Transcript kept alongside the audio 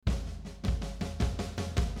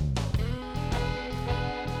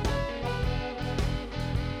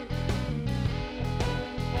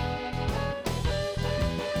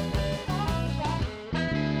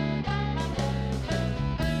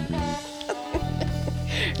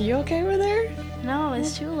You okay with her? No,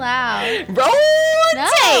 it's too loud. Roll No.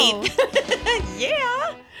 tape!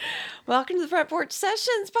 Yeah! Welcome to the Front Porch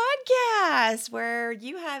Sessions podcast, where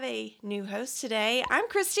you have a new host today. I'm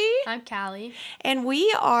Christy. I'm Callie. And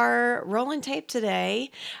we are rolling tape today.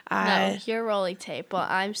 No, you're rolling tape while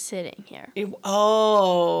I'm sitting here.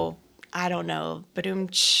 I don't know.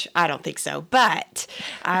 I don't think so. But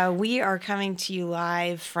we are coming to you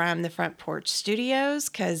live from the Front Porch Studios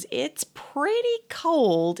because it's pretty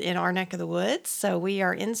cold in our neck of the woods. So we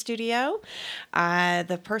are in studio.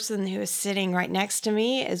 The person who is sitting right next to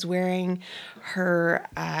me is wearing her,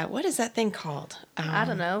 what is that thing called? I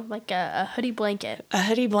don't know, like a hoodie blanket. A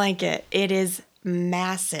hoodie blanket. It is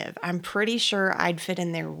massive. I'm pretty sure I'd fit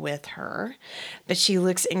in there with her, but she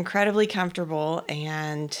looks incredibly comfortable,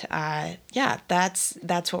 and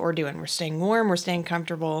that's what we're doing. We're staying warm, we're staying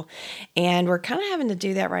comfortable, and we're kind of having to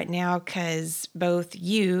do that right now because both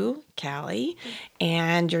you, Callie,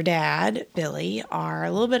 and your dad, Billy, are a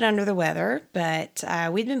little bit under the weather, but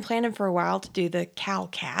we've been planning for a while to do the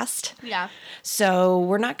Calcast. Yeah. So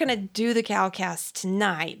we're not going to do the Calcast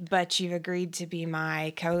tonight, but you've agreed to be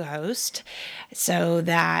my co-host so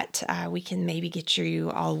that we can maybe get you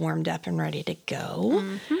all warmed up and ready to go.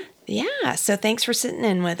 Mm-hmm. Yeah, so thanks for sitting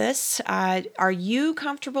in with us. Are you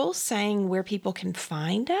comfortable saying where people can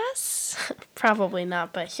find us? Probably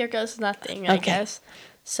not, but here goes nothing, I guess.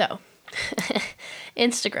 So,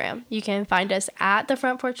 Instagram. You can find us at the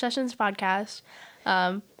Front Porch Sessions podcast.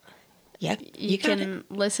 Yep. You can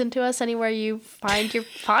listen to us anywhere you find your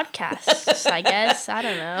podcasts, I guess. I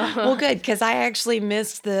don't know. Well, good, because I actually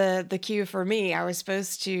missed the cue for me. I was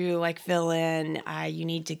supposed to fill in, you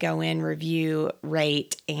need to go in, review,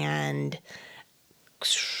 rate, and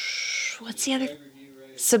what's the other?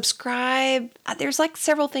 Subscribe. There's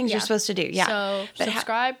several things you're supposed to do. Yeah. So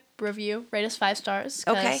subscribe, review, rate us 5 stars.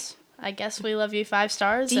 Okay. I guess we love you 5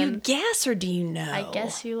 stars. Do you guess or do you know? I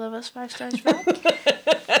guess you love us 5 stars back.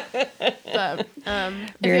 But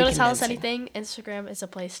if you want to tell us anything, Instagram is a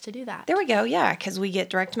place to do that. There we go. Yeah, because we get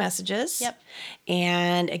direct messages. Yep.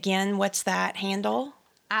 And again, what's that handle?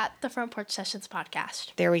 At the Front Porch Sessions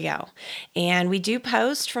podcast. There we go. And we do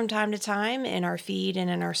post from time to time in our feed and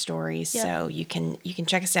in our stories. Yep. So you can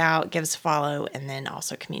check us out, give us a follow, and then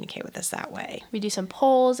also communicate with us that way. We do some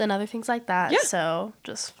polls and other things like that. Yeah. So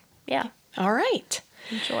just, yeah. All right.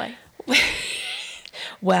 Enjoy.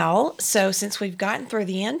 Well, so since we've gotten through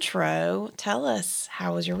the intro, tell us,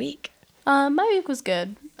 how was your week? My week was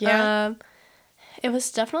good. Yeah. It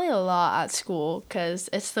was definitely a lot at school because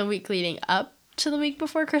it's the week leading up to the week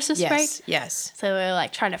before Christmas break. Yes. So we're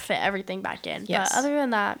trying to fit everything back in. Yes. But other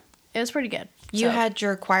than that, it was pretty good. You had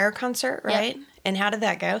your choir concert, right? Yep. And how did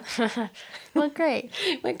that go? Went great.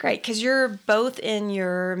 Went great because you're both in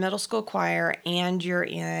your middle school choir and you're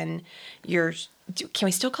in your... Can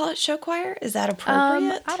we still call it show choir? Is that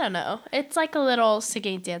appropriate? I don't know. It's like a little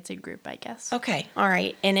singing, dancing group, I guess. Okay. All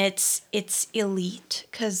right. And it's elite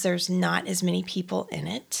because there's not as many people in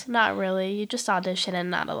it. Not really. You just audition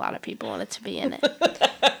and not a lot of people wanted to be in it.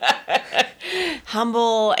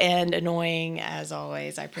 Humble and annoying as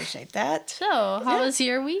always. I appreciate that. So, how was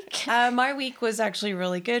your week? My week was actually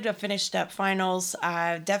really good. I finished up finals.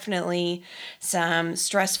 Definitely some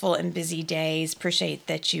stressful and busy days. Appreciate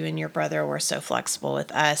that you and your brother were so flexible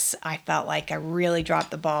with us. I felt like I really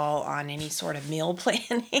dropped the ball on any sort of meal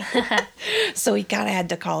planning. So we kind of had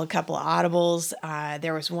to call a couple of audibles.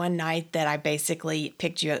 There was one night that I basically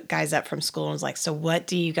picked you guys up from school and was like, so what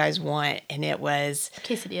do you guys want? And it was...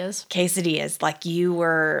 Quesadillas. You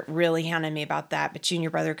were really hounding me about that, but you and your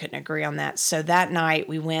brother couldn't agree on that. So that night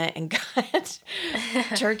we went and got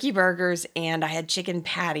turkey burgers, and I had chicken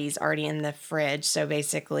patties already in the fridge. So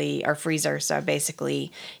basically, or freezer. So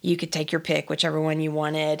basically, you could take your pick, whichever one you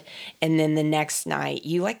wanted. And then the next night,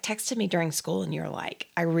 you texted me during school, and you were like,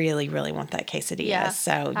 "I really, really want that quesadilla." Yeah.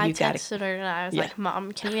 So I texted her, and I was like,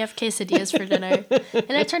 "Mom, can we have quesadillas for dinner?"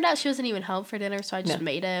 And it turned out she wasn't even home for dinner, so I just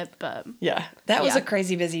made it. But yeah, that was a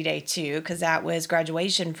crazy busy day too, because that was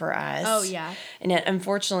graduation for us. Oh, yeah. And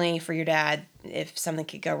unfortunately for your dad, if something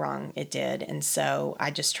could go wrong, it did. And so I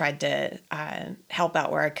just tried to help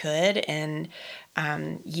out where I could. And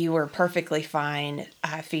you were perfectly fine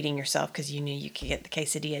feeding yourself because you knew you could get the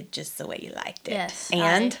quesadilla just the way you liked it. Yes.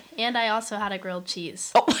 And I also had a grilled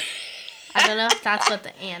cheese. Oh. I don't know if that's what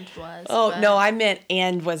the and was. Oh, no, I meant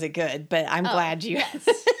and was it good? But I'm glad you... Yes.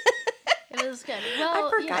 It was good. Well, I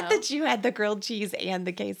forgot that you had the grilled cheese and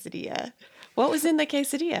the quesadilla. What was in the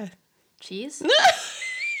quesadilla? Cheese.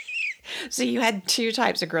 So you had 2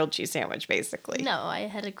 types of grilled cheese sandwich, basically. No, I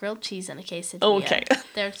had a grilled cheese and a quesadilla. Oh, okay.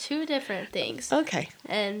 They're 2 different things. Okay.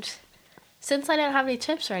 And since I didn't have any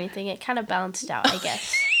tips or anything, it kind of balanced out, I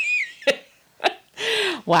guess.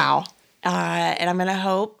 Wow. And I'm going to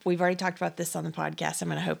hope, we've already talked about this on the podcast, I'm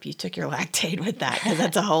going to hope you took your Lactaid with that, because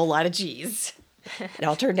that's a whole lot of cheese. It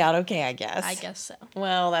all turned out okay, I guess. I guess so.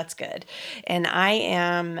 Well, that's good. And I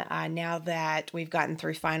am, now that we've gotten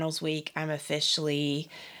through finals week, I'm officially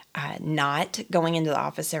not going into the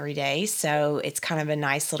office every day. So it's kind of a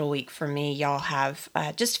nice little week for me. Y'all have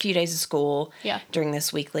just a few days of school during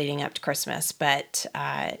this week leading up to Christmas. But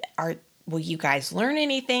will you guys learn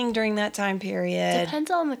anything during that time period?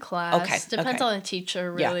 Depends on the class. Okay. Depends on the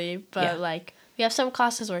teacher, really. Yeah. But, like, we have some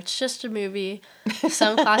classes where it's just a movie.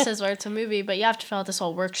 Some classes where it's a movie, but you have to fill out this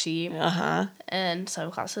whole worksheet. Uh-huh. And some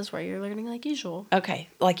classes where you're learning like usual. Okay.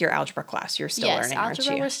 Like your algebra class, you're still learning, aren't you? Yes,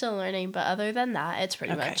 algebra we're still learning. But other than that, it's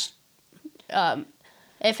pretty much...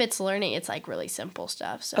 if it's learning, it's like really simple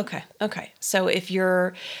stuff. So. Okay. So if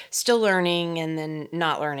you're still learning and then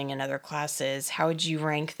not learning in other classes, how would you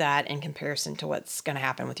rank that in comparison to what's going to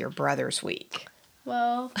happen with your brother's week?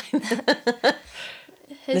 Well,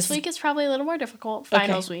 his week is probably a little more difficult.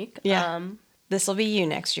 Finals week. Yeah. This will be you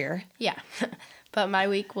next year. Yeah. But my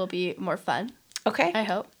week will be more fun. Okay. I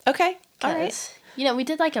hope. Okay. All right. You know, we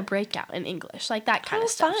did like a breakout in English, like that kind of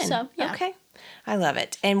stuff. Fun. So, yeah. Okay. I love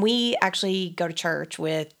it. And we actually go to church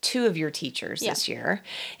with 2 of your teachers this year,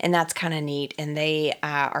 and that's kind of neat. And they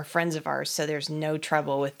are friends of ours, so there's no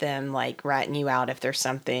trouble with them like ratting you out if there's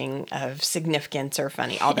something of significance or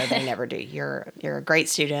funny, although they never do. You're a great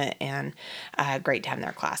student and great to have in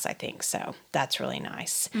their class, I think. So that's really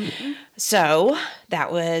nice. Mm-hmm. So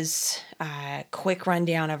that was a quick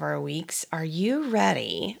rundown of our weeks. Are you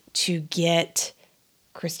ready to get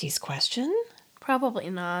Christy's question? Probably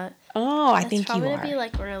not. Oh, I think you are. It's probably going to be,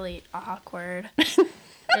 like, really awkward.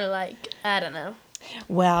 Or, like, I don't know.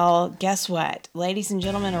 Well, guess what? Ladies and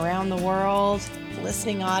gentlemen around the world,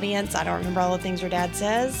 listening audience, I don't remember all the things her dad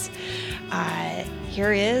says.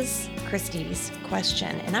 Here is Christy's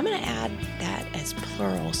question. And I'm going to add that as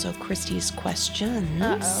plural, so Christy's questions.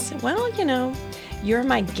 Uh-oh. Well, you know, you're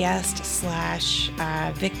my guest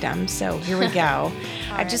 / victim, so here we go.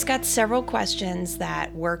 I've just got several questions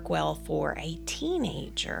that work well for a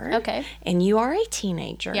teenager. Okay. And you are a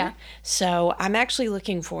teenager. Yeah. So I'm actually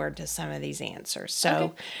looking forward to some of these answers.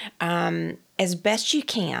 So as best you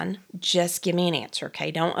can, just give me an answer,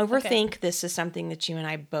 okay? Don't overthink. Okay. This is something that you and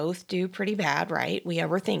I both do pretty bad, right? We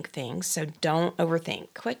overthink things, so don't overthink.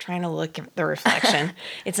 Quit trying to look at the reflection.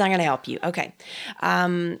 It's not going to help you. Okay.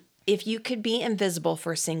 If you could be invisible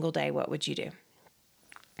for a single day, what would you do?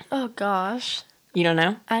 Oh, gosh. You don't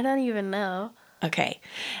know? I don't even know. Okay.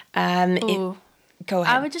 Go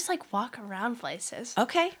ahead. I would just, like, walk around places.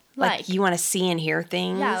 Okay. Like you want to see and hear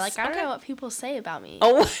things? Yeah, like, I don't know what people say about me.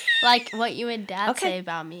 Oh. Like, what you and Dad say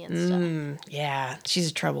about me and stuff. Yeah,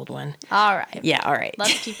 she's a troubled one. All right. Yeah, all right.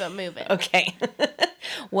 Let's keep it moving. Okay.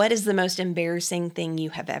 What is the most embarrassing thing you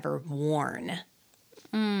have ever worn?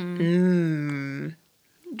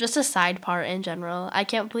 Just a side part in general. I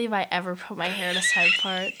can't believe I ever put my hair in a side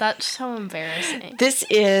part. That's so embarrassing. This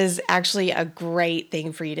is actually a great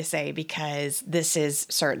thing for you to say because this is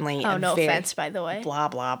certainly no offense, by the way. Blah,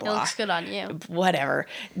 blah, blah. It looks good on you. Whatever.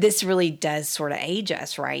 This really does sort of age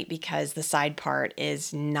us, right? Because the side part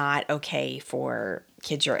is not okay for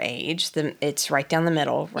kids your age. It's right down the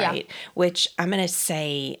middle, right? Yeah. Which I'm going to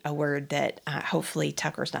say a word that hopefully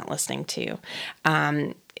Tucker's not listening to.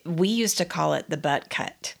 We used to call it the butt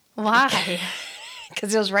cut. Why?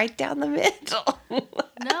 Because it was right down the middle.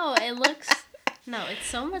 No, it's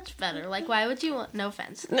so much better. Like, why would you want, no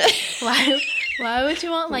offense, why would you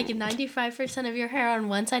want, like, 95% of your hair on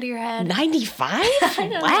one side of your head? 95? Wow,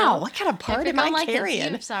 know. What kind of part am I carrying? Like,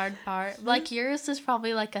 a deep side part. Like, yours is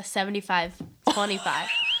probably, like, a 75-25.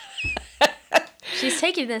 She's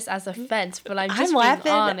taking this as offense, but I'm just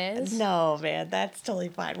being honest. No, man, that's totally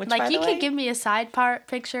fine. Which, like, you could give me a side part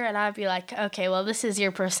picture, and I'd be like, okay, well, this is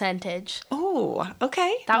your percentage. Oh,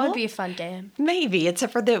 okay. That would be a fun game. Maybe,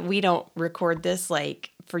 except for that we don't record this,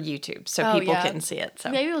 like, for YouTube, so people couldn't see it. So.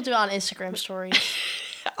 Maybe we'll do it on Instagram stories.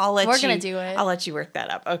 We're going to do it. I'll let you work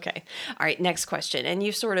that up. Okay. All right, next question. And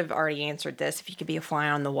you've sort of already answered this. If you could be a fly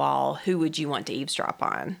on the wall, who would you want to eavesdrop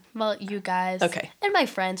on? Well, you guys. Okay. And my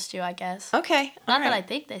friends too, I guess. Okay. Not that I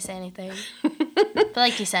think they say anything. But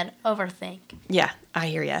like you said, overthink. Yeah, I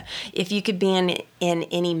hear you. If you could be in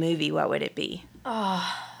any movie, what would it be?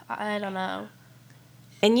 Oh, I don't know.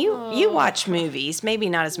 And you watch movies, maybe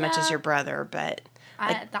not as much as your brother, but...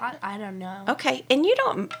 I don't know. Okay, and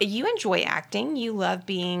you enjoy acting. You love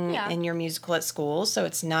being in your musical at school, so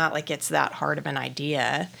it's not like it's that hard of an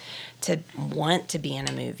idea to want to be in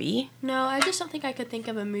a movie. No, I just don't think I could think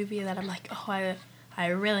of a movie that I'm like, oh, I I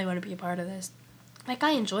really want to be a part of this. Like,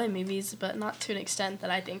 I enjoy movies, but not to an extent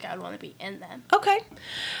that I think I'd want to be in them. Okay.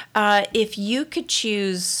 If you could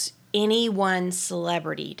choose any one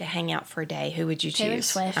celebrity to hang out for a day, who would you choose? Taylor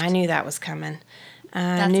Swift. I knew that was coming.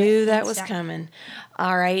 That's knew it. that Hands was down. coming.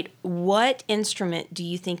 All right. What instrument do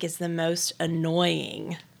you think is the most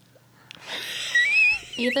annoying?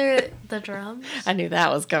 Either the drums. I knew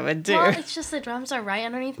that was coming too. Well, it's just the drums are right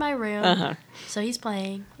underneath my room. Uh-huh. So he's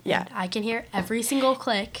playing. Yeah. And I can hear every single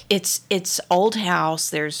click. It's old house.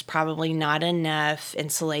 There's probably not enough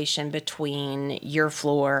insulation between your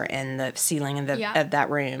floor and the ceiling of that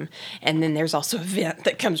room. And then there's also a vent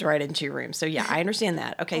that comes right into your room. So yeah, I understand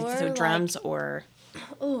that. Okay, Or so like- drums or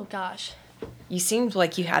Oh, gosh. you seemed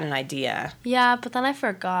like you had an idea. Yeah, but then I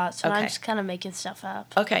forgot. So now Okay. I'm just kind of making stuff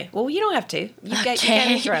up. Okay. Well, you don't have to. You got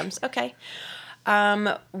Okay. the drums. Okay.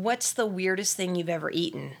 What's the weirdest thing you've ever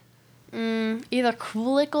eaten? Either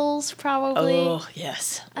Coolicles, probably. Oh,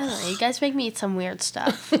 yes. I don't know. You guys make me eat some weird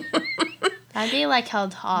stuff. I'd be like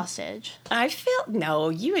held hostage. I feel no,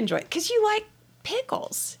 you enjoy it because you like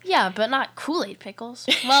pickles. Yeah, but not Kool-Aid pickles.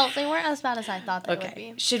 Well, they weren't as bad as I thought they would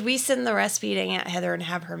Okay. be. Should we send the recipe to Aunt Heather and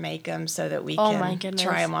have her make them so that we Oh can my goodness.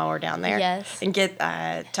 try them while we're down there? Yes. And get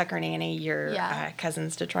Tucker and Annie, your Yeah.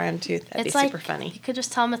 cousins, to try them too. That'd It's be like, super funny. You could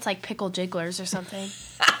just tell them it's like pickled jigglers or something.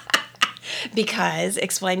 Because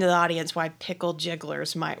explain to the audience why pickled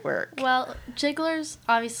jigglers might work. Well, jigglers,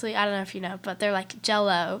 obviously, I don't know if you know, but they're like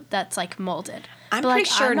Jell-O that's like molded. I'm But, pretty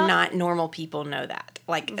like, sure I'm not normal people know that.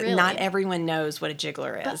 Like, Really? not everyone knows what a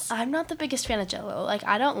jiggler But is. I'm not the biggest fan of Jell-O. Like,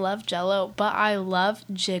 I don't love Jell-O, but I love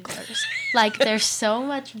jigglers. Like, they're so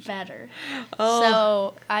much better. Oh.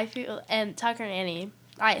 So I feel, and Tucker and Annie,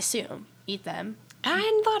 I assume, eat them. I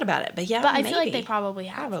hadn't thought about it, but yeah, But I maybe. feel like they probably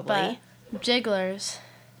have. Probably. But jigglers,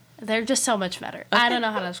 they're just so much better. I don't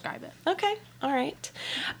know how to describe it. Okay, all right.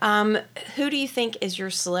 Who do you think is your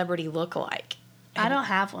celebrity lookalike? I don't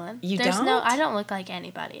have one. You No, don't? I don't look like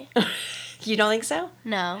anybody. You don't think so?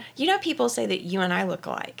 No. You know, people say that you and I look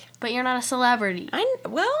alike. But you're not a celebrity.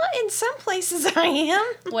 Well, in some places I am.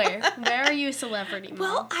 Where? Where are you a celebrity, Mom?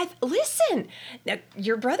 Well, listen. Now,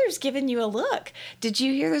 your brother's giving you a look. Did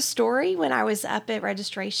you hear the story when I was up at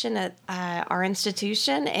registration at our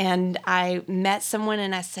institution and I met someone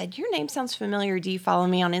and I said, "Your name sounds familiar. Do you follow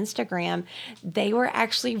me on Instagram?" They were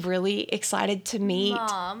actually really excited to meet.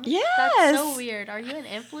 Mom, Yes. that's so weird. Are you an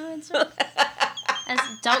influencer? And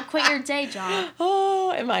don't quit your day job.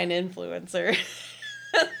 Oh, am I an influencer?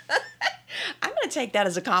 I'm going to take that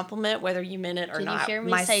as a compliment, whether you meant it or Did not. you hear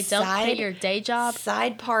me say don't quit your day job?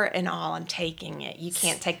 Side part and all, I'm taking it. You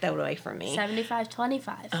can't take that away from me.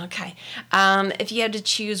 75-25. Okay. If you had to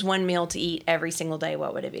choose one meal to eat every single day,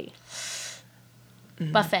 what would it be?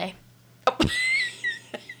 Buffet.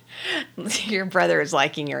 Your brother is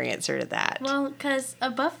liking your answer to that. Well, because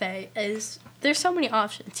a buffet is, there's so many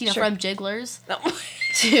options. You know, Sure. from jigglers No.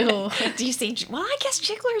 to... Do you see? Well, I guess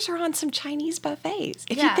jigglers are on some Chinese buffets.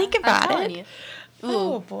 If Yeah, you think I'm about telling it. you.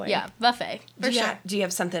 Oh, boy. Yeah, buffet. For do you sure. do you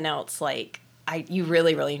have something else like you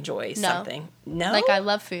really, really enjoy No. something? No. Like, I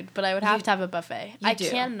love food, but I would have to have a buffet. I do.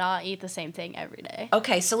 cannot eat the same thing every day.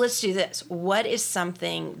 Okay, so let's do this. What is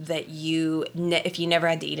something that you, if you never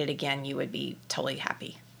had to eat it again, you would be totally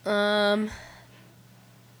happy?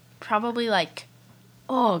 Probably like,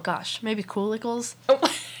 oh gosh, maybe Coolicles. Oh,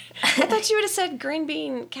 I thought you would have said green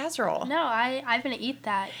bean casserole. No, I'm gonna eat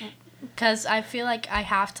that because I feel like I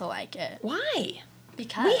have to like it. Why?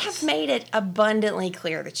 Because We have made it abundantly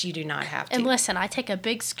clear that you do not have to. And listen, I take a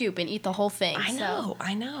big scoop and eat the whole thing. I so-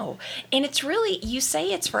 know. And it's really, you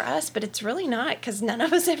say it's for us, but it's really not because none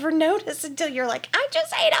of us ever notice until you're like, I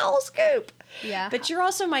just ate a whole scoop. Yeah. But you're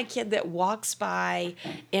also my kid that walks by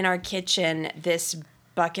in our kitchen this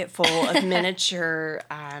bucket full of miniature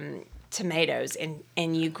tomatoes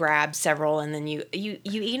and you grab several and then you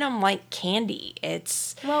eat them like candy.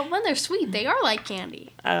 It's, Well, when they're sweet, they are like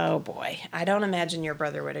candy. oh boy, I don't imagine your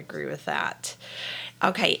brother would agree with that.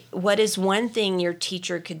 Okay, what is one thing your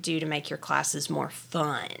teacher could do to make your classes more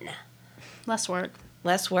fun? Less work.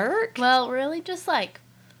 Less work? Well, really, just like,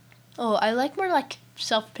 I like more like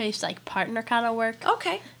self-paced, like partner kind of work.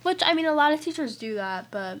 Okay. Which, I mean, a lot of teachers do that,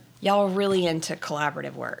 but Y'all are really into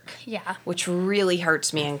collaborative work, yeah. which really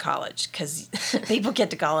hurts me in college because people get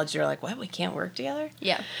to college, they're like, what, we can't work together?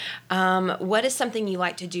 Yeah. What is something you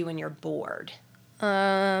like to do when you're bored?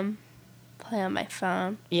 Play on my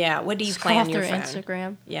phone. Yeah, what do you play Scroll on your through phone?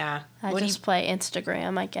 Instagram. Yeah. I What do just play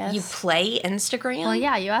Instagram, I guess. you play Instagram? Well,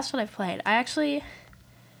 yeah, you asked what I played. I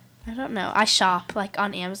don't know. I shop, like,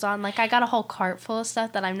 on Amazon. Like, I got a whole cart full of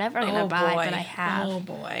stuff that I'm never going to buy, but I have. Oh,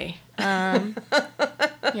 boy.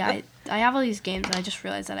 Yeah, I have all these games, and I just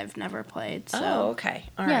realized that I've never played. So. Oh, okay.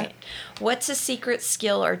 All right. What's a secret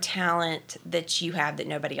skill or talent that you have that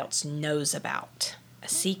nobody else knows about? A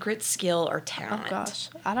secret skill or talent? Oh gosh,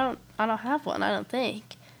 I don't have one. I don't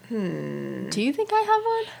think. Do you think I have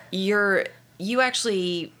one? You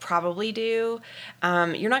actually probably do.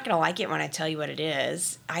 You're not going to like it when I tell you what it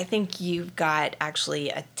is. I think you've got actually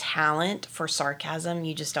a talent for sarcasm.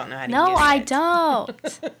 You just don't know how to use it. No, I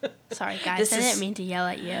don't. Sorry, guys. I didn't mean to yell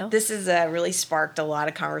at you. This has really sparked a lot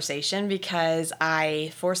of conversation because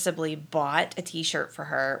I forcibly bought a T-shirt for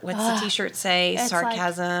her. What's the T-shirt say?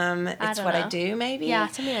 Sarcasm. It's what I do, maybe? Yeah,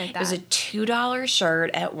 something like that. It was a $2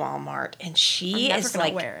 shirt at Walmart, and she is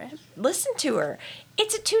like, wear it. Listen to her.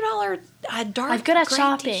 It's a $2 dark I'm good at gray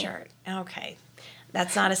shopping. T-shirt. Okay.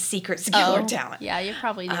 That's not a secret skill or talent. Yeah, you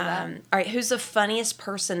probably do that. All right, who's the funniest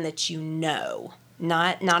person that you know?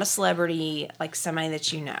 Not a celebrity, like somebody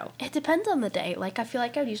that you know. It depends on the day. Like, I feel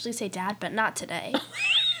like I would usually say Dad, but not today.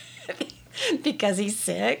 Because he's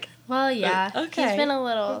sick? Well, yeah. Okay. He's been a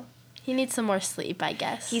little... He needs some more sleep, I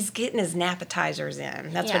guess. He's getting his nappetizers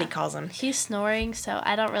in. That's what he calls them. He's snoring, so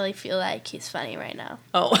I don't really feel like he's funny right now.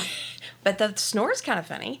 Oh, but the snore's kind of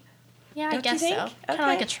funny. Yeah, I guess so. Okay. Kind of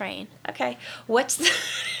like a train. Okay. What's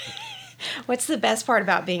the best part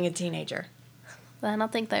about being a teenager? I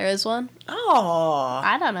don't think there is one. Oh.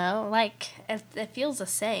 I don't know. Like, it feels the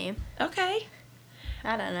same. Okay.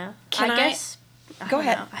 I don't know. I guess... Go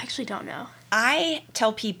ahead. I actually don't know. I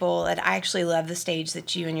tell people that I actually love the stage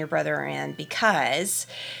that you and your brother are in because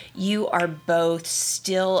you are both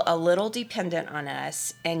still a little dependent on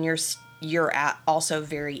us, and you're also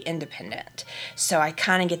very independent. So I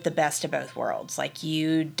kind of get the best of both worlds. Like,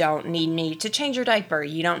 you don't need me to change your diaper.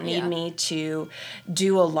 You don't need me to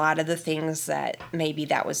do a lot of the things that maybe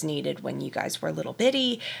that was needed when you guys were little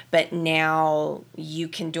bitty. But now you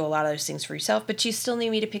can do a lot of those things for yourself, but you still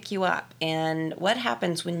need me to pick you up. And what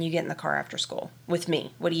happens when you get in the car after school with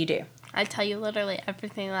me? What do you do? I tell you literally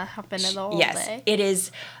everything that happened in the whole day. Yes, it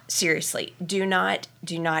is. Seriously, do not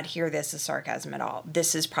hear this as sarcasm at all.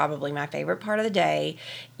 This is probably my favorite part of the day.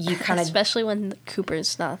 You kind of, especially when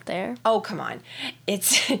Cooper's not there. Oh, come on!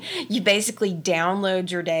 It's you basically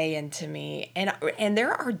download your day into me, and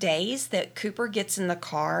there are days that Cooper gets in the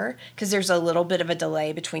car because there's a little bit of a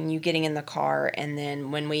delay between you getting in the car and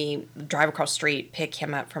then when we drive across the street, pick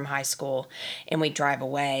him up from high school, and we drive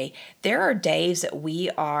away. There are days that we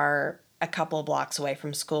are a couple of blocks away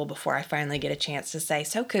from school before I finally get a chance to say,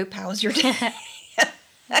 "So, Coop, how was your day?"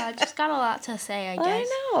 I just got a lot to say, I guess.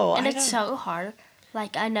 I know. And it's so hard.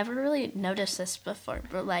 Like, I never really noticed this before,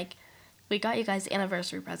 but, like, we got you guys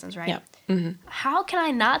anniversary presents, right? Yeah. Mm-hmm. How can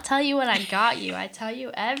I not tell you what I got you? I tell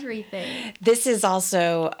you everything. This is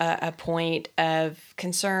also a point of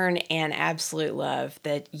concern and absolute love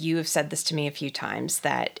that you have said this to me a few times,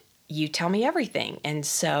 that you tell me everything. And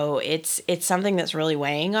so it's something that's really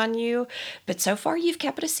weighing on you. But so far, you've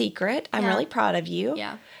kept it a secret. I'm really proud of you.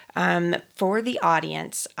 Yeah. For the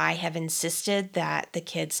audience, I have insisted that the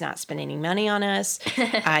kids not spend any money on us.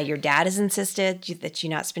 Your dad has insisted that you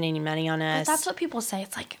not spend any money on us. But that's what people say.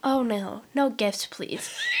 It's like, oh, no gifts, please.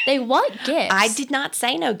 They want gifts. I did not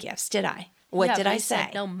say no gifts, did I? What did I say?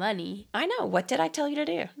 Said no money. I know. What did I tell you to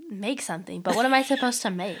do? Make something. But what am I supposed to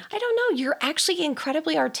make? I don't know. You're actually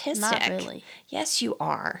incredibly artistic. Not really. Yes, you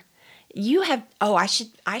are. You have. Oh, I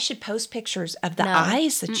should post pictures of the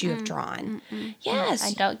eyes that you have drawn. Yes.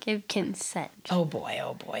 I don't give consent. Oh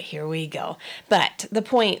boy, here we go. But the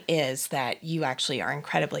point is that you actually are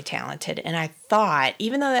incredibly talented, and I thought,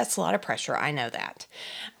 even though that's a lot of pressure, I know that.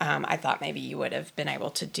 I thought maybe you would have been able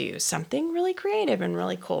to do something really creative and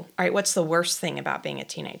really cool. All right, what's the worst thing about being a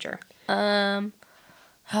teenager?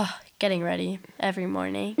 Getting ready every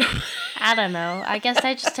morning. I don't know. I guess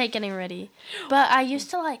I just take getting ready. But I used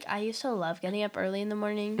to love getting up early in the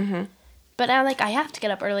morning. Mm-hmm. But now, I have to get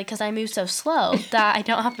up early because I move so slow that I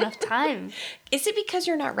don't have enough time. Is it because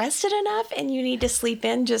you're not rested enough and you need to sleep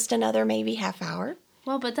in just another maybe half hour?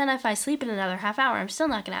 Well, but then if I sleep in another half hour, I'm still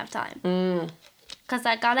not going to have time. Because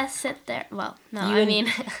I got to sit there. Well, no,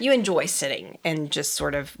 You enjoy sitting and just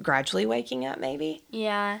sort of gradually waking up, maybe?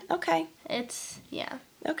 Yeah. Okay. Yeah.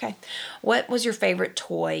 Okay. What was your favorite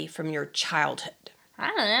toy from your childhood? I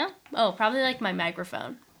don't know. Oh, probably my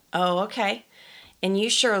microphone. Oh, okay. And you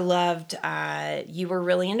sure loved, you were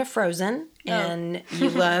really into Frozen, and you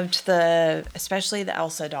loved especially the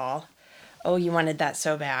Elsa doll. Oh, you wanted that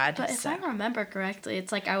so bad. But if I remember correctly,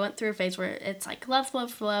 it's I went through a phase where it's love,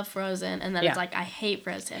 love, love Frozen, and then it's I hate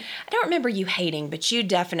Frozen. I don't remember you hating, but you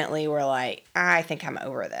definitely were I think I'm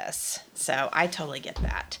over this. So I totally get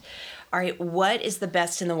that. All right, what is the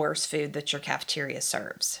best and the worst food that your cafeteria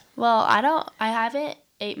serves? Well, I haven't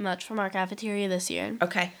ate much from our cafeteria this year.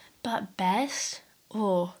 Okay. But best?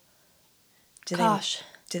 Oh, Do gosh.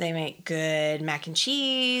 Do they make good mac and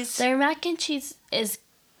cheese? Their mac and cheese is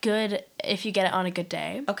good if you get it on a good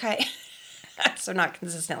day. Okay. So not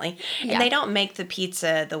consistently. Yeah. And they don't make the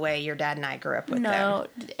pizza the way your dad and I grew up with them. No,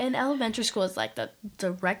 in elementary school it's like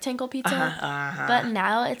the rectangle pizza. But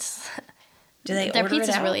now it's Do they their order it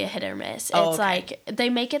pizza's out? really a hit or miss. Oh, It's okay. like they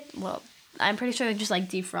make it well. I'm pretty sure they just like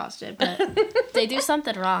defrost it, but they do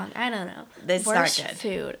something wrong. I don't know. It's not Worst good.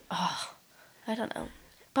 food. Oh, I don't know.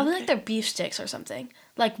 Probably like their beef sticks or something.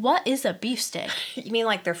 Like, what is a beef stick? You mean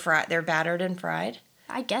like they're battered and fried?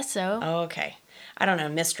 I guess so. Oh, okay. I don't know,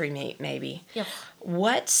 mystery meat maybe. Ugh.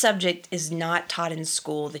 What subject is not taught in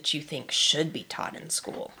school that you think should be taught in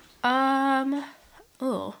school?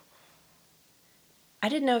 Oh. I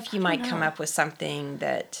didn't know if you might come know. up with something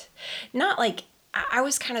that, not like, I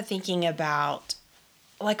was kind of thinking about,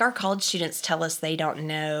 like our college students tell us they don't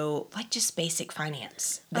know, like just basic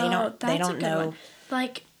finance. They don't a good know. one.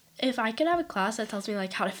 Like, if I could have a class that tells me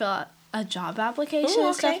like how to fill out a job application Ooh,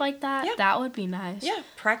 and stuff okay. like that, Yeah. that would be nice. Yeah,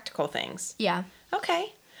 practical things. Yeah.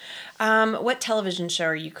 Okay. What television show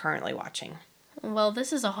are you currently watching? Well,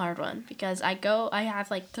 this is a hard one because I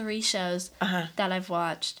have like 3 shows that I've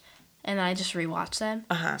watched and I just rewatch them.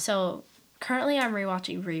 So currently I'm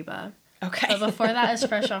rewatching Reba. Okay. But before that is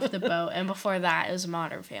Fresh Off the Boat, and before that is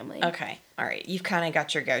Modern Family. Okay. All right. You've kind of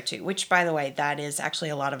got your go-to, which, by the way, that is actually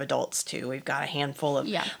a lot of adults, too. We've got a handful of,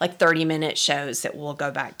 like, 30-minute shows that we'll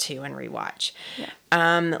go back to and rewatch.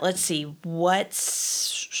 Yeah. Let's see.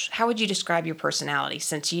 How would you describe your personality?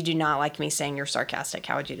 Since you do not like me saying you're sarcastic,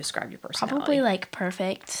 how would you describe your personality? Probably, like,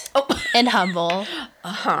 perfect and humble.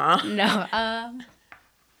 No, I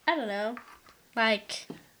don't know. Like,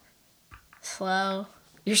 slow.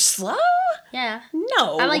 You're slow? Yeah.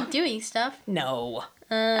 No. I like doing stuff. No.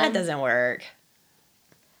 That doesn't work.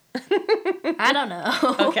 I don't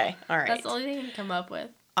know. Okay. All right. That's the only thing I can come up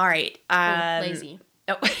with. All right. Lazy.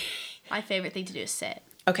 Oh. My favorite thing to do is sit.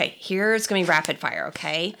 Okay, here's going to be rapid fire,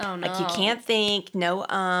 okay? Oh, no. Like, you can't think, no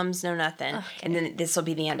no nothing. Okay. And then this will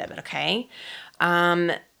be the end of it, okay?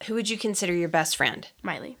 Who would you consider your best friend?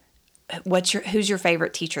 Miley. Who's your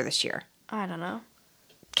favorite teacher this year? I don't know.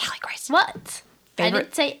 Callie Grace. What? I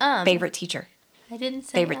didn't say Favorite teacher. I didn't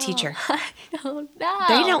say Favorite teacher. I don't know.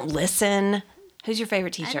 They don't listen. Who's your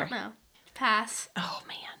favorite teacher? I don't know. Pass. Oh,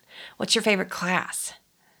 man. What's your favorite class?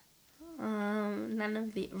 None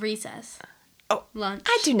of the recess. Oh, Lunch.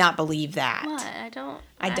 I do not believe that. What?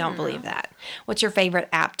 I don't believe that. What's your favorite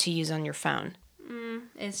app to use on your phone?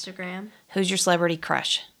 Instagram. Who's your celebrity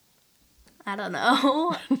crush? I don't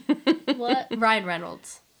know. What? Ryan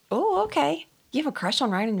Reynolds. Oh, okay. You have a crush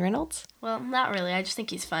on Ryan Reynolds? Well, not really. I just think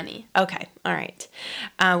he's funny. Okay. All right.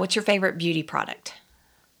 What's your favorite beauty product?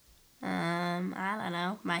 I don't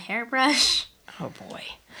know. My hairbrush. Oh, boy.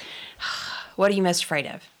 What are you most afraid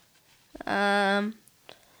of?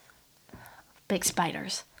 Big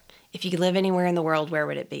spiders. If you could live anywhere in the world, where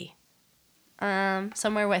would it be?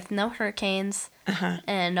 Somewhere with no hurricanes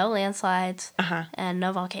and no landslides and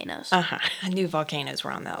no volcanoes. I knew volcanoes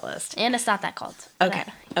were on that list. And it's not that cold. Okay.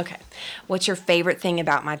 Okay. What's your favorite thing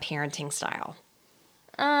about my parenting style?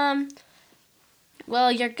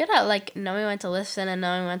 Well, you're good at like knowing when to listen and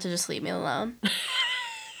knowing when to just leave me alone.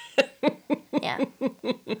 Yeah.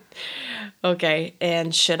 Okay.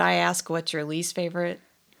 And should I ask what's your least favorite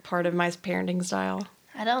part of my parenting style?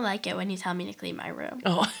 I don't like it when you tell me to clean my room.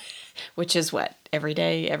 Oh, which is what? Every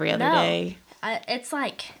day, every other No. day? It's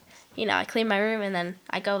like, I clean my room and then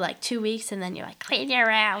I go like 2 weeks and then you're like, clean your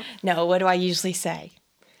room. No, what do I usually say?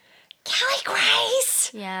 Callie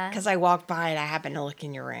Grace! Yeah. Because I walk by and I happen to look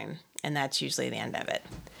in your room. And that's usually the end of it.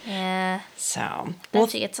 Yeah. So, Then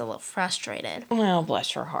she gets a little frustrated. well,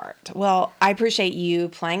 bless your heart. Well, I appreciate you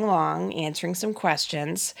playing along, answering some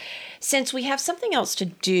questions. Since we have something else to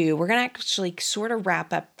do, we're going to actually sort of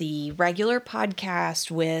wrap up the regular podcast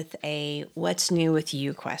with a "What's new with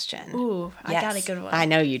you?" question. Ooh, I got a good one. I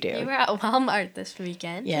know you do. We were at Walmart this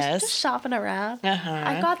weekend. Yes. Just shopping around. Uh-huh.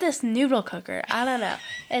 I got this noodle cooker. I don't know.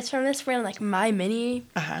 It's from this brand like My Mini.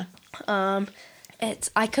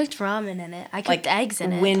 I cooked ramen in it. I cooked eggs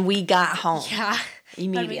in it. When we got home. Yeah.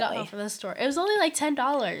 Immediately. When we got home from the store. It was only like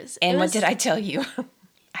 $10. And what did I tell you?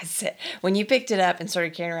 I said, when you picked it up and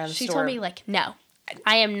started carrying around the She store. told me like, no,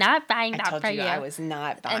 I am not buying I that told for you you. I was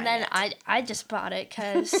not buying And then it. I just bought it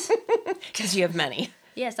because, Because you have money.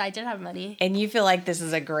 yes, I did have money. And you feel like this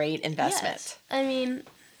is a great investment. Yes. I mean,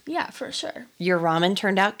 yeah, for sure. Your ramen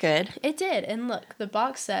turned out good. It did. And look, the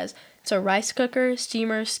box says it's a rice cooker,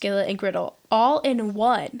 steamer, skillet, and griddle all in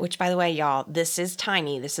one. Which, by the way, y'all, this is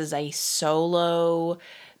tiny. This is a solo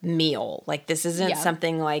meal. Like, this isn't Yeah.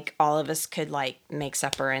 something like all of us could like make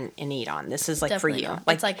supper and eat on. This is like Definitely for you. not.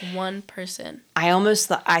 Like, It's like one person.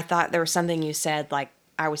 I thought there was something you said, like,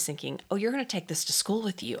 I was thinking, oh, you're going to take this to school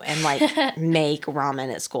with you and like make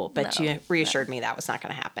ramen at school. But No, you reassured me that was not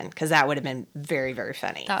going to happen, because that would have been very, very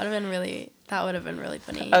funny. That would have been really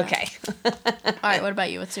funny. Yeah. Okay. All right, what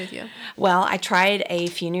about you? What's new with you? Well, I tried a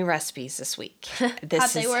few new recipes this week. How'd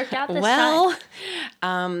they work out this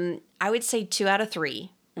time? I would say 2 out of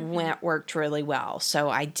 3 worked really well.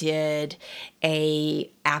 So I did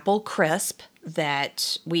a apple crisp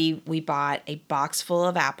that we bought a box full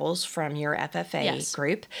of apples from your FFA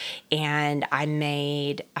group, and I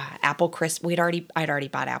made apple crisp. I'd already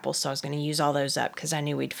bought apples, so I was going to use all those up because I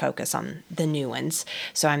knew we'd focus on the new ones.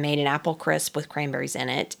 So I made an apple crisp with cranberries in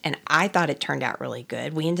it, and I thought it turned out really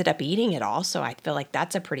good. We ended up eating it all, so I feel like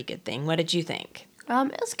that's a pretty good thing. What did you think?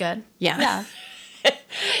 It was good. Yeah. Yeah.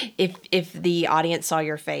 If the audience saw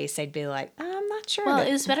your face, they'd be like, I'm not sure. Well,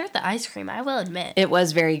 it was better with the ice cream, I will admit. It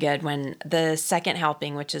was very good. When the second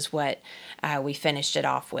helping, which is what we finished it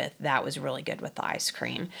off with, that was really good with the ice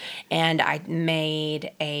cream. And I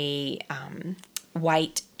made a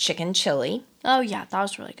white chicken chili. Oh, yeah, that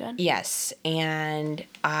was really good. Yes, and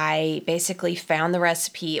I basically found the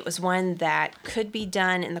recipe. It was one that could be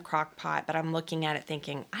done in the crock pot, but I'm looking at it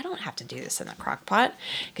thinking, I don't have to do this in the crock pot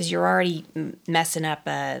because you're already messing up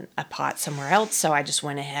a pot somewhere else. So I just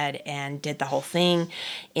went ahead and did the whole thing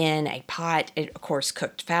in a pot. It, of course,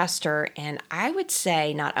 cooked faster, and I would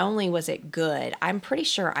say not only was it good, I'm pretty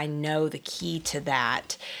sure I know the key to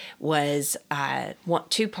that was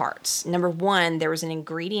 2 parts. Number one, there was an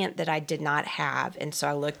ingredient that I did not have, and so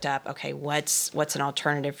I looked up, okay, what's an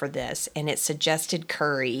alternative for this, and it suggested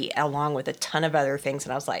curry along with a ton of other things,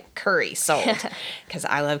 and I was like, curry, sold, because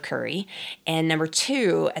I love curry. And number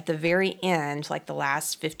 2, at the very end, like the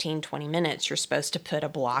last 15-20 minutes, you're supposed to put a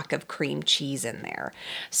block of cream cheese in there,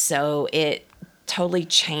 so it totally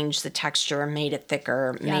changed the texture, made it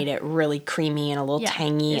thicker, made it really creamy and a little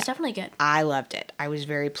tangy. It's definitely good. I loved it. I was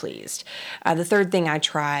very pleased. The third thing I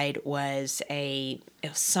tried was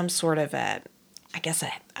some sort of a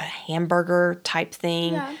hamburger type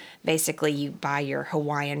thing. Yeah. Basically, you buy your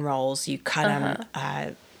Hawaiian rolls, you cut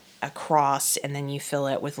them across, and then you fill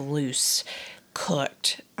it with loose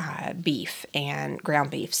cooked beef and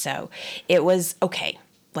ground beef. So it was okay.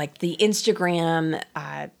 Like the Instagram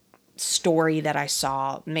story that I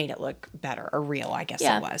saw made it look better, or real, I guess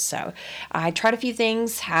it was. So I tried a few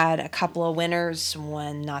things, had a couple of winners,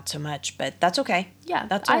 one not so much, but that's okay. Yeah,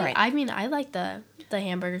 that's all right. I mean, I like the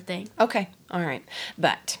hamburger thing. Okay, all right,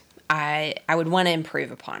 but I would want to improve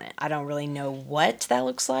upon it. I don't really know what that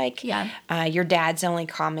looks like. Yeah. Your dad's only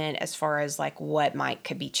comment as far as like what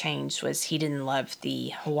could be changed was he didn't love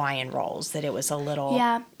the Hawaiian rolls, that it was a little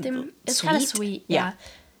it's kind of sweet. Yeah.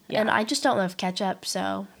 And I just don't love ketchup,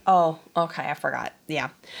 so. Oh, okay. I forgot. Yeah.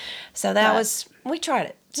 So we tried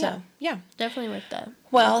it. So, yeah. Definitely worth that.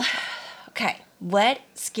 Well, okay.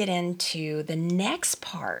 Let's get into the next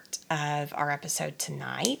part of our episode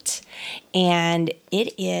tonight. And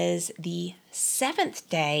it is the 7th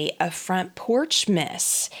day of Front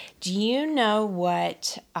Porchmas. Do you know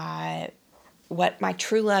what my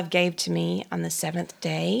true love gave to me on the 7th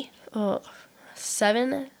day?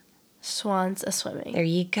 7 swans a-swimming. There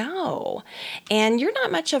you go. And you're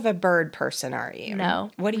not much of a bird person, are you? No.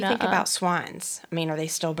 What do you think about swans? I mean, are they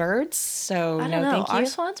still birds? So I don't know. Thank you. Are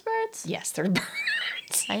swans birds? Yes, they're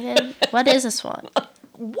birds. What is a swan?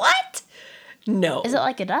 What? No. Is it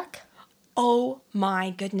like a duck? Oh my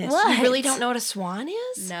goodness. What? You really don't know what a swan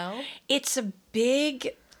is? No. It's a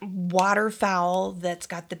big waterfowl that's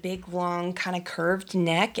got the big, long, kind of curved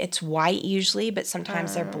neck. It's white usually, but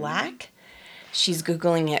sometimes they're black. She's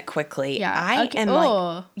Googling it quickly. Yeah. I am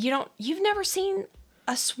like, you've never seen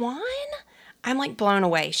a swan? I'm like blown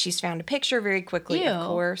away. She's found a picture very quickly, of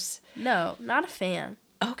course. No, not a fan.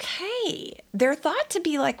 Okay. They're thought to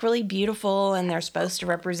be like really beautiful, and they're supposed to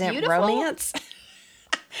represent romance.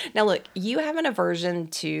 Now look, you have an aversion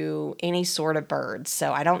to any sort of birds,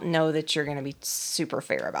 so I don't know that you're going to be super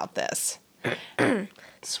fair about this.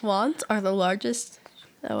 Swans are the largest...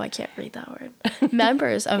 Oh, I can't read that word.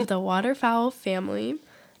 Members of the waterfowl family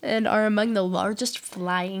and are among the largest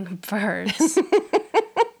flying birds.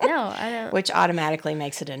 No, I don't. Which automatically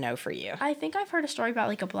makes it a no for you. I think I've heard a story about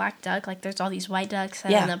like a black duck. Like there's all these white ducks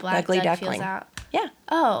and then the black duck duckling. feels out. Yeah.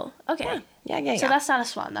 Oh, okay. Yeah. So that's not a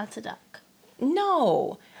swan. That's a duck.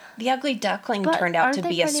 No. The ugly duckling turned out to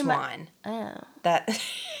be a swan. Oh. That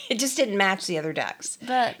it just didn't match the other ducks.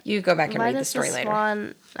 But you go back and read the story later.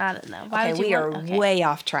 Swan, I don't know. We are way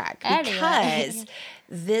off track because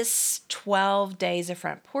this 12 days of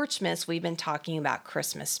Front Porchmas, we've been talking about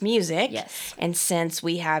Christmas music. Yes. And since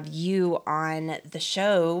we have you on the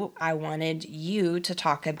show, I wanted you to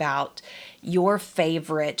talk about your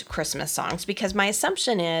favorite Christmas songs, because my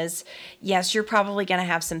assumption is, yes, you're probably going to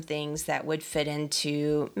have some things that would fit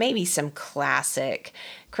into maybe some classic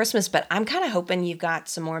Christmas, but I'm kind of hoping you've got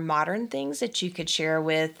some more modern things that you could share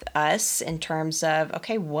with us in terms of,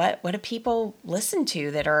 okay, what do people listen to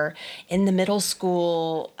that are in the middle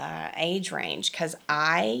school age range? Because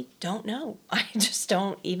I don't know. I just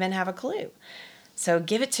don't even have a clue. So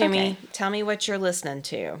give it to me. Tell me what you're listening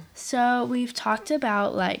to. So we've talked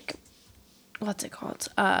about, like, what's it called?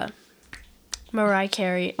 Mariah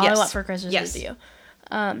Carey, All I Want for Christmas Is You.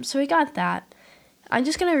 So we got that. I'm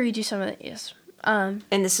just going to read you some of these. And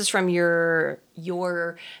this is from your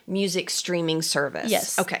music streaming service.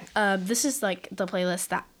 Yes. Okay. This is, like, the playlist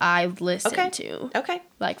that I listen to. Okay.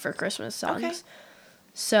 Like, for Christmas songs. Okay.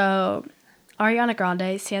 So, Ariana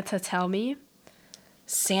Grande, Santa Tell Me.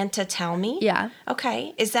 Santa Tell Me? Yeah.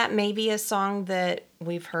 Okay. Is that maybe a song that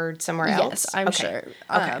we've heard somewhere else? Yes, I'm sure.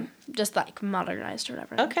 Okay. Just, like, modernized or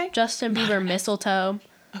whatever. Okay. Justin Bieber, Mistletoe.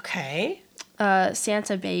 Okay.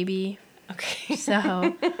 Santa Baby. Okay.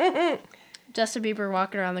 So, Justin Bieber,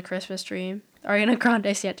 Walking Around the Christmas Tree. Ariana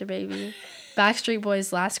Grande, Santa Baby. Backstreet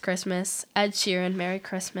Boys, Last Christmas. Ed Sheeran, Merry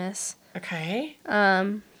Christmas. Okay.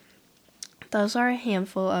 Those are a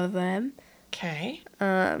handful of them. Okay.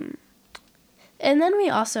 And then we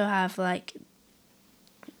also have, like,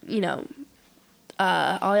 you know,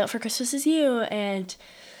 All I Want for Christmas Is You. And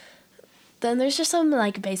then there's just some,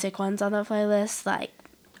 like, basic ones on the playlist, like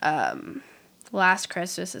Last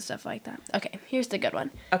Christmas and stuff like that. Okay, here's the good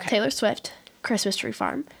one. Okay. Taylor Swift, Christmas Tree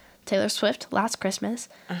Farm. Taylor Swift, Last Christmas.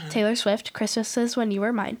 Taylor Swift, Christmas When You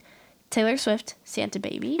Were Mine. Taylor Swift, Santa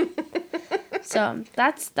Baby. So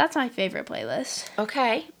that's my favorite playlist.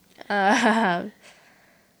 Okay. Yeah.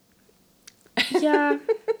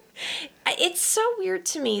 It's so weird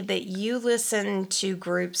to me that you listen to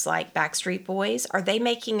groups like Backstreet Boys. Are they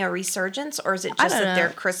making a resurgence, or is it just that their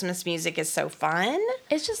Christmas music is so fun?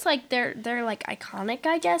 It's just like they're like iconic,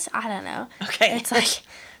 I guess. I don't know. Okay. It's like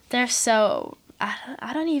they're so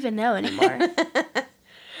I don't even know anymore.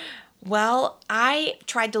 Well, I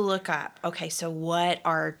tried to look up, okay, so what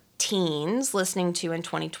are teens listening to in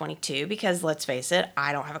 2022? Because let's face it,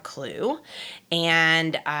 I don't have a clue.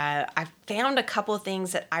 And I found a couple of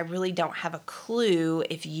things that I really don't have a clue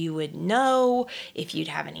if you would know, if you'd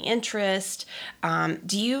have any interest.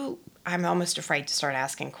 I'm almost afraid to start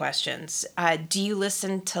asking questions. Do you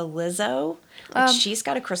listen to Lizzo? She's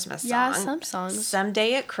got a Christmas song. Yeah, some songs.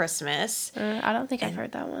 Someday at Christmas. I don't think I've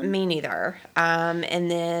heard that one. Me neither.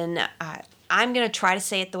 And then I'm going to try to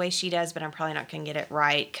say it the way she does, but I'm probably not going to get it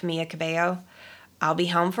right. Camila Cabello, I'll Be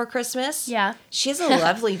Home for Christmas. Yeah. She has a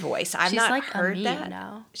lovely voice. I've not like heard a meme that.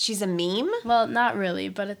 now. She's a meme? Well, not really,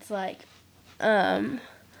 but it's like, I'll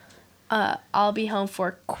be home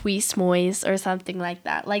for Quizmois or something like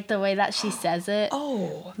that. Like the way that she says it.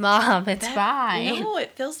 Oh. Mom, it's fine. No,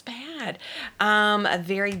 it feels bad. A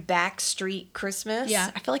very backstreet Christmas.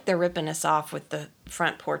 Yeah. I feel like they're ripping us off with the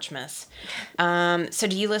Front Porchmas. So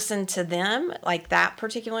do you listen to them? Like that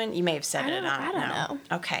particular one? You may have said it. I don't know.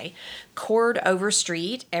 Okay. Cord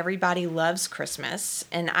Overstreet, Everybody Loves Christmas.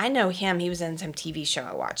 And I know him. He was in some TV show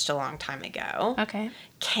I watched a long time ago. Okay.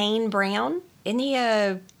 Kane Brown. Isn't he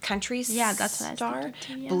a country Yeah, that's what I was star? thinking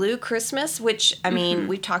too, yeah. Blue Christmas, which, I mean,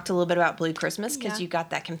 we've talked a little bit about Blue Christmas because Yeah. you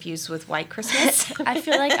got that confused with White Christmas. I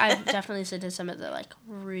feel like I've definitely listened to some of the, like,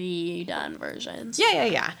 redone versions.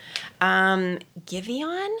 Yeah.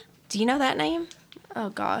 Giveon? Do you know that name? Oh,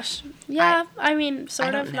 gosh. Yeah, I mean, I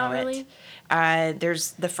sort don't of, know not it. really.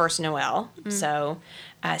 There's the First Noel. So,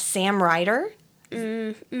 Sam Ryder.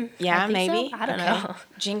 Yeah, I think maybe. so. I don't know.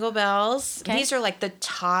 Jingle Bells. Okay. These are like the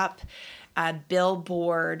top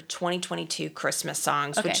Billboard 2022 Christmas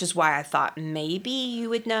songs, Okay. which is why I thought maybe you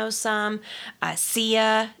would know some.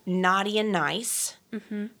 Sia, Naughty and Nice,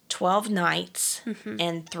 12 Nights,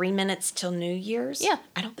 and 3 Minutes Till New Year's. Yeah.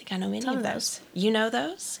 I don't think I know any Some of of those. those. You know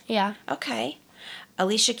those? Yeah. Okay.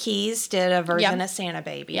 Alicia Keys did a version Yeah. of Santa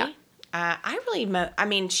Baby. Yeah. I really, I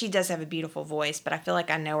mean, she does have a beautiful voice, but I feel like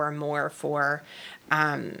I know her more for,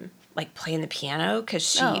 like playing the piano, because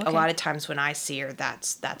she, Oh, okay. a lot of times when I see her,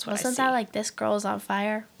 that's what I see. Wasn't that like This Girl's on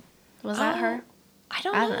Fire? Was that her? I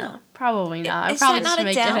don't I know. don't know. Probably not. I'm Is probably that just not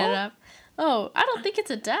making Adele? it up. Oh, I don't think it's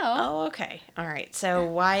Adele. Oh, okay. All right. So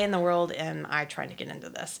why in the world am I trying to get into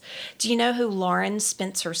this? Do you know who Lauren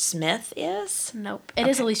Spencer Smith is? Nope. It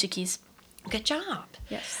is Okay. Alicia Keys. Good job.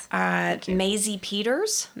 Yes. Maisie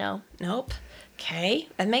Peters? No. Nope. Okay.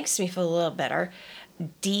 That makes me feel a little better.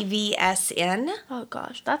 DVSN. Oh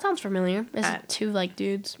gosh, that sounds familiar. Is it two like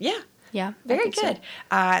dudes? Yeah. Yeah, Very good.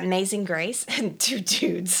 Amazing Grace and two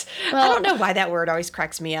dudes. I Well- don't know why that word always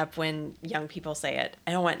cracks me up when young people say it.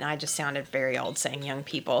 I just sounded very old saying young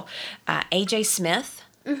people. AJ Smith.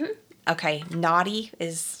 Mm-hmm. Okay, Naughty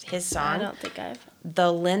is his song. I don't think I've.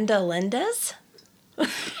 The Lindas.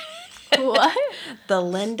 What? The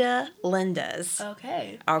Lindas.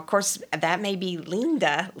 Okay. Of course, that may be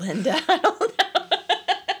Linda. I don't know.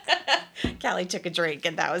 Callie took a drink,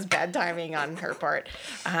 and that was bad timing on her part.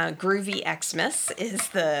 Groovy Xmas is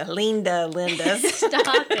the Lindas.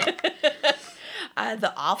 Stop it.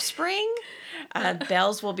 The Offspring.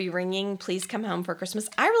 Bells will be ringing. Please come home for Christmas.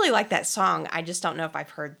 I really like that song. I just don't know if I've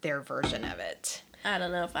heard their version of it. I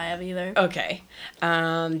don't know if I have either. Okay.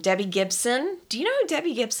 Debbie Gibson. Do you know who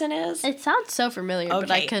Debbie Gibson is? It sounds so familiar,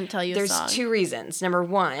 but I couldn't tell you There's a song. two reasons. Number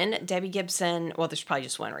one, Debbie Gibson, well, there's probably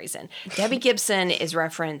just one reason. Debbie Gibson is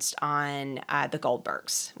referenced on The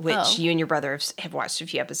Goldbergs, which you and your brother have watched a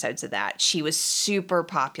few episodes of that. She was super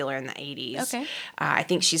popular in the 80s. Okay. I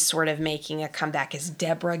think she's sort of making a comeback as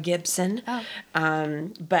Deborah Gibson.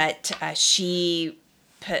 But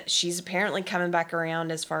she's apparently coming back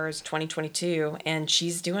around as far as 2022, and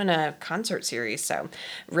she's doing a concert series. So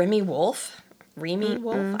Remy Wolf,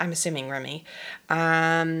 I'm assuming Remy.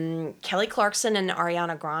 Kelly Clarkson and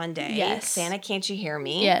Ariana Grande. Yes. Santa, Can't You Hear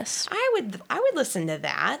Me? Yes. I would listen to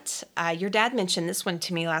that. Your dad mentioned this one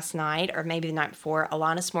to me last night, or maybe the night before.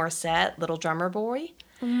 Alanis Morissette, Little Drummer Boy.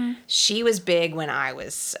 She was big when I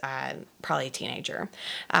was probably a teenager.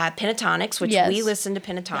 Pentatonics, which we listened to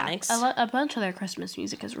Pentatonics. Yeah. A bunch of their Christmas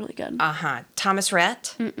music is really good. Thomas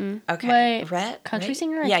Rhett. Okay. Wait, Rhett? country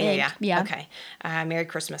singer? I Yeah. think. Yeah. Okay. Merry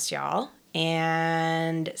Christmas, y'all.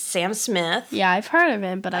 And Sam Smith. Yeah, I've heard of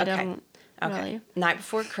him, but I don't really. Night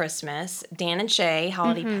Before Christmas. Dan and Shay,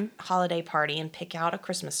 Holiday Party, and Pick Out a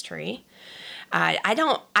Christmas Tree.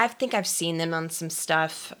 I think I've seen them on some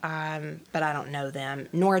stuff, but I don't know them.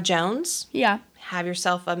 Norah Jones. Yeah. Have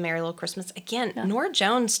Yourself a Merry Little Christmas. Again, Norah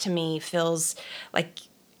Jones to me feels like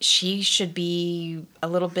she should be a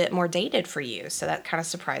little bit more dated for you. So that kind of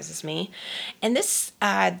surprises me. And this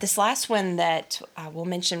last one that we'll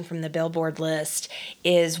mention from the Billboard list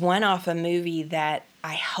is one off a movie that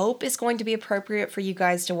I hope is going to be appropriate for you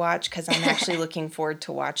guys to watch, because I'm actually looking forward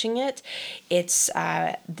to watching it. It's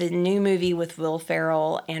the new movie with Will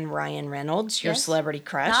Ferrell and Ryan Reynolds, Your Celebrity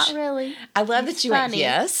Crush. Not really. I love that you went funny.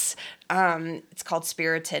 yes. It's called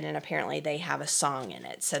Spirited, and apparently they have a song in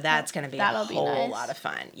it. So that's going to be a whole lot of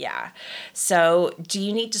fun. Yeah. So do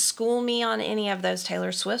you need to school me on any of those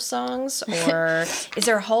Taylor Swift songs? Or is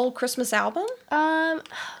there a whole Christmas album?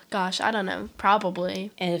 Gosh, I don't know.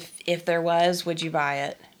 Probably. And if there was, would you buy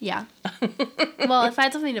it? Yeah. Well, if I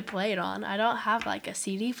had something to play it on, I don't have like a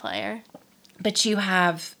CD player. But you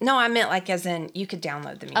have... No, I meant like as in you could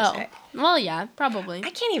download the music. Oh. Well, yeah, probably.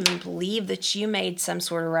 I can't even believe that you made some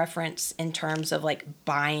sort of reference in terms of like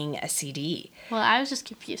buying a CD. Well, I was just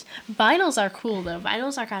confused. Vinyls are cool though.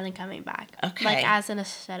 Vinyls are kind of coming back. Okay. Like as an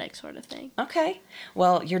aesthetic sort of thing. Okay.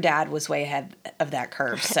 Well, your dad was way ahead of that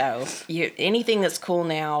curve. So anything that's cool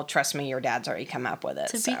now, trust me, your dad's already come up with it.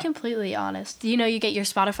 To be completely honest, you get your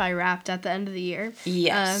Spotify Wrapped at the end of the year.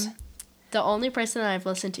 Yes. The only person that I've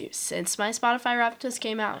listened to since my Spotify Wrapped just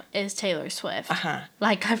came out is Taylor Swift.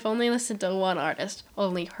 Like, I've only listened to one artist.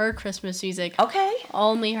 Only her Christmas music. Okay.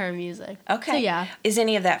 Only her music. Okay. So, yeah. Is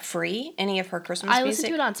any of that free? Any of her Christmas music? I listened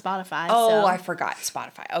to it on Spotify. Oh, I forgot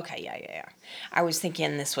Spotify. Okay, yeah. I was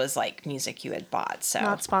thinking this was, like, music you had bought, so.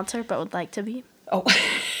 Not sponsored, but would like to be. Oh.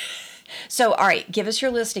 So, all right, give us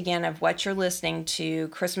your list again of what you're listening to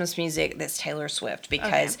Christmas music that's Taylor Swift,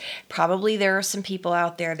 because probably there are some people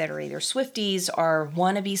out there that are either Swifties or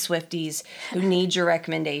wannabe Swifties who need your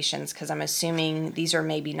recommendations, because I'm assuming these are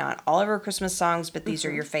maybe not all of her Christmas songs, but these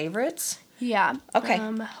are your favorites. Yeah. Okay.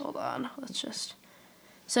 Hold on.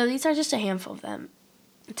 So these are just a handful of them.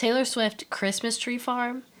 Taylor Swift, Christmas Tree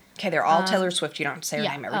Farm. Okay, they're all Taylor Swift. You don't have to say her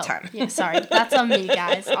name every time. Yeah, sorry. That's on me,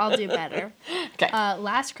 guys. I'll do better. Okay.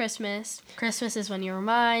 Last Christmas. Christmas is When You Were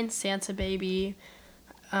Mine. Santa Baby.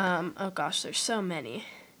 Oh, gosh, there's so many.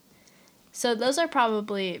 So those are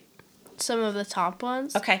probably some of the top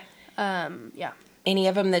ones. Okay. Yeah. Any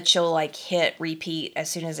of them that you'll, like, hit repeat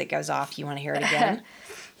as soon as it goes off, you want to hear it again?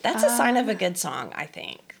 That's a sign of a good song, I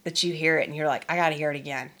think, that you hear it and you're like, I got to hear it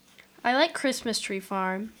again. I like Christmas Tree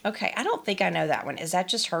Farm. Okay, I don't think I know that one. Is that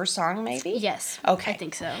just her song, maybe? Yes. Okay. I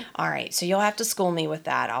think so. All right, so you'll have to school me with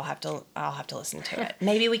that. I'll have to listen to it.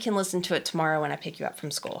 Maybe we can listen to it tomorrow when I pick you up from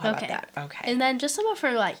school. How about that? Okay. And then just some of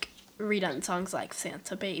her like redone songs like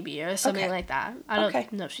Santa Baby or something like that. I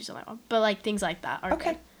don't know if she's on that one, but like things like that are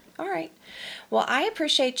good. All right. Well, I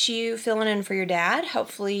appreciate you filling in for your dad.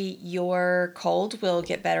 Hopefully your cold will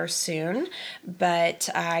get better soon. But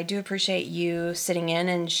I do appreciate you sitting in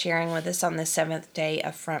and sharing with us on the 7th day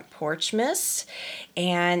of Front Porchmas.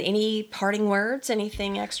 And any parting words,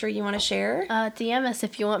 anything extra you want to share? DM us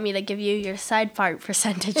if you want me to give you your side part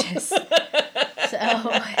percentages.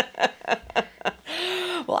 So...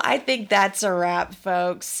 Well, I think that's a wrap,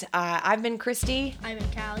 folks. I've been Christy. I've been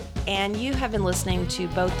Callie. And you have been listening to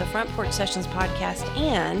both the Front Porch Sessions podcast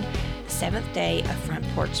and the 7th day of Front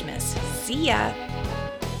Porchmas. See ya.